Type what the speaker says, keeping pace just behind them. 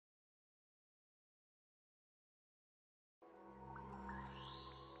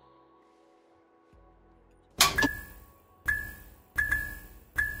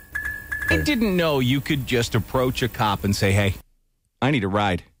didn't know you could just approach a cop and say, hey, I need a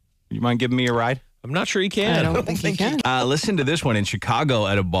ride. You mind giving me a ride? I'm not sure you can. I don't think you can. Listen to this one. In Chicago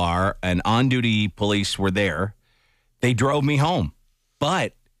at a bar, and on-duty police were there. They drove me home.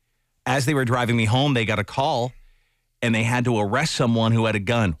 But as they were driving me home, they got a call, and they had to arrest someone who had a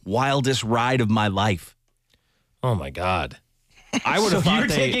gun. Wildest ride of my life. Oh, my God. I would have So thought you're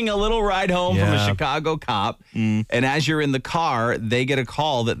taking a little ride home from a Chicago cop, and as you're in the car, they get a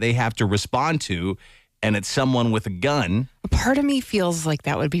call that they have to respond to, and it's someone with a gun. A part of me feels like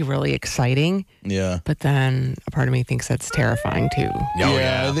that would be really exciting. Yeah. But then a part of me thinks that's terrifying, too.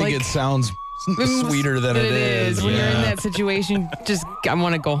 Yeah, I think Like- it sounds sweeter than it is. When you're in Yeah. that situation, just, I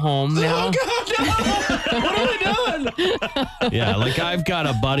want to go home now. Yeah, like I've got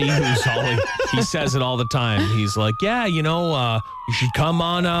a buddy who's always, he says it all the time. He's like, yeah, you should come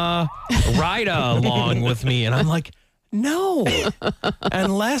on a ride along with me. And I'm like, no,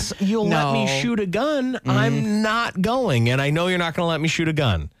 unless you'll let me shoot a gun, I'm not going. And I know you're not going to let me shoot a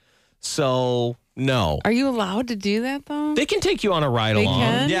gun. So, no. Are you allowed to do that, though? They can take you on a ride They along.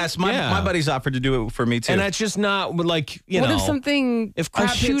 can? Yes, my buddies offered to do it for me, too. And that's just not like, What if something, if a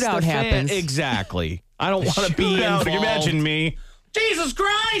crap hits the shootout fan- happens? Exactly. I don't want to be involved. Imagine me. Jesus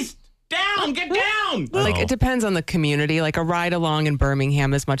Christ! Down! Get down! Like, it depends on the community. Like, a ride along in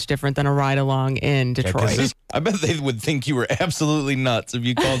Birmingham is much different than a ride along in Detroit. I bet they would think you were absolutely nuts if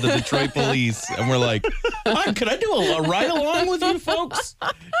you called the Detroit police and were like, could I do a ride along with you folks?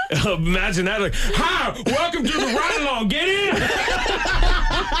 Imagine that. Like, hi, welcome to the ride along. Get in.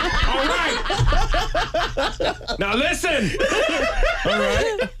 All right. Now listen. All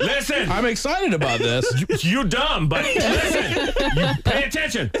right. Listen. I'm excited about this. You're dumb, but listen. You pay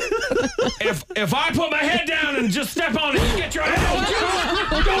attention. If I put my head down and just step on it, you get your head on.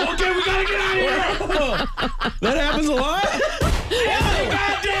 Go, okay, we gotta get out of here. That happens a lot?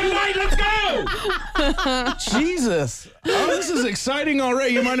 Goddamn light, let's go. Jesus. Oh, this is exciting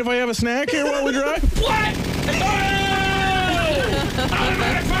already. You mind if I have a snack here while we drive? What? Oh!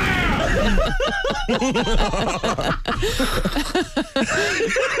 Automatic fire!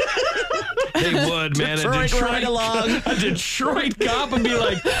 They would, man. Detroit ride along. A Detroit cop would be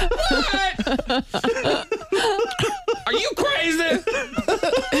like, what? Are you crazy?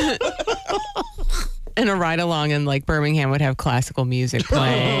 And a ride along in, like, Birmingham would have classical music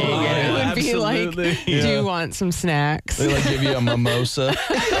playing. Oh, and it would be like, absolutely. do you want some snacks? They like give you a mimosa.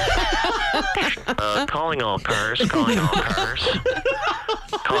 Calling all cars. Calling all cars.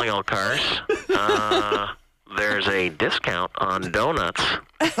 Calling all cars. There's a discount on donuts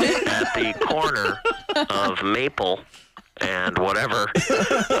at the corner of Maple and whatever.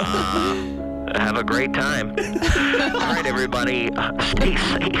 Have a great time. All right, everybody, stay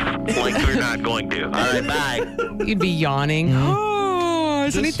safe like you're not going to. All right, bye. You'd be yawning. Oh,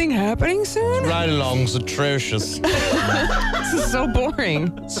 is anything happening soon? Ride along's atrocious. This is so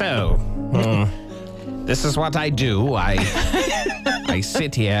boring. So, this is what I do. I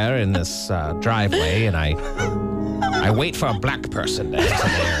sit here in this driveway and I wait for a black person to enter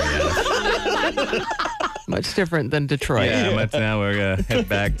the area. Much different than Detroit. Yeah, but now we're going to head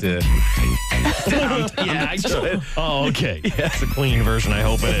back to... Oh, okay. That's a clean version, I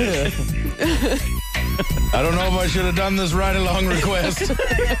hope it is. I don't know if I should have done this ride along request.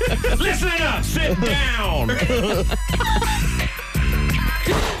 Listen up! Sit down!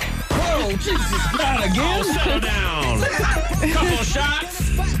 Whoa, Jesus, not again. Settle down! Couple shots!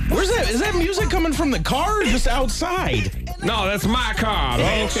 Where's that? Is that music coming from the car or just outside? No, that's my car,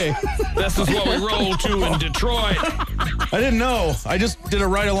 bitch. Okay. This is what we roll to in Detroit. I didn't know. I just did a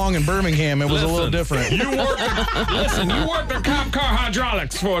ride along in Birmingham. It was a little different. You work the cop car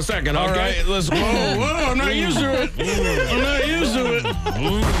hydraulics for a second, okay? All right, let's go. Whoa, I'm not used to it. I'm not used to it.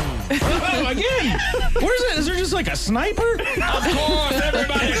 Oh, again. Where is it? Is there just like a sniper? Of course,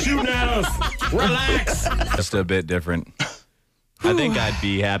 everybody's shooting at us. Relax. Just a bit different. I think I'd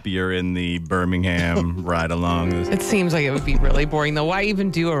be happier in the Birmingham ride along. It seems like it would be really boring, though. Why even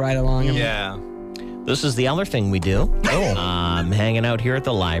do a ride along? Yeah. This is the other thing we do. Oh. I'm hanging out here at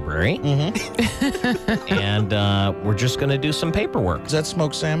the library. Mm-hmm. And we're just going to do some paperwork. Is that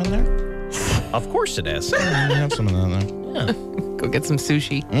smoked salmon there? Of course it is. Have some of that there. Go get some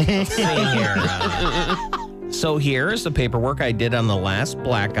sushi. See here. So here's the paperwork I did on the last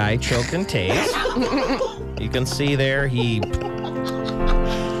black guy choke and tase. You can see there he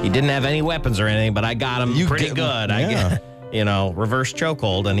didn't have any weapons or anything, but I got him pretty good. Yeah. I get, reverse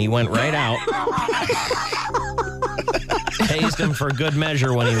chokehold, and he went right out. Tased him for good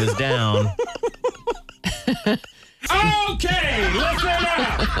measure when he was down. Okay, listen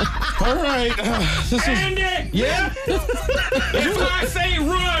up. All right. This is Andy. Yeah? If I say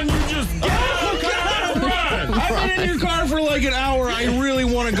run, you just get out of the car and run. I've been in your car for like an hour. I really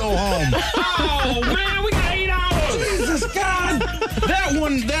want to go home. Oh, man, we got 8 hours. Jesus, God.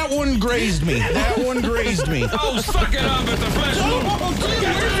 That one grazed me. That one grazed me. Oh, suck it up at the flesh. Oh, dude,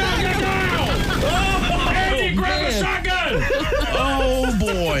 we're talking now. Oh, Andy, grab a shotgun. Oh,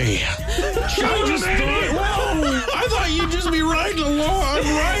 boy. I thought you'd just be riding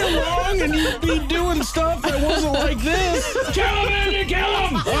along and you'd be doing stuff that wasn't like this. Kill him, Andy, kill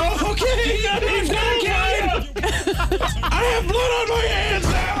him. Oh, okay. He's gonna kill you. I have blood on my hands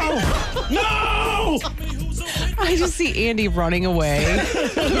now. No. I just see Andy running away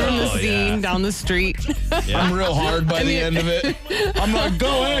from the scene down the street. I'm real hard by the end of it. I'm like,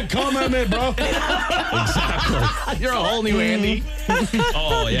 go ahead, come at me, bro. Exactly. You're a whole new Andy.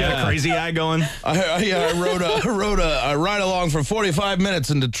 Oh, You got yeah. a crazy eye going. I rode a ride along for 45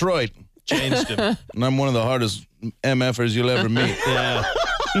 minutes in Detroit, Changed him. and I'm one of the hardest MFers you'll ever meet. Yeah.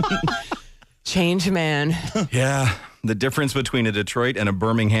 Change man. Yeah. The difference between a Detroit and a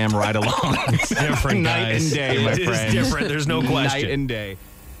Birmingham ride along. Different, Night guys. and day, my It is friend. different. There's no question. Night and day.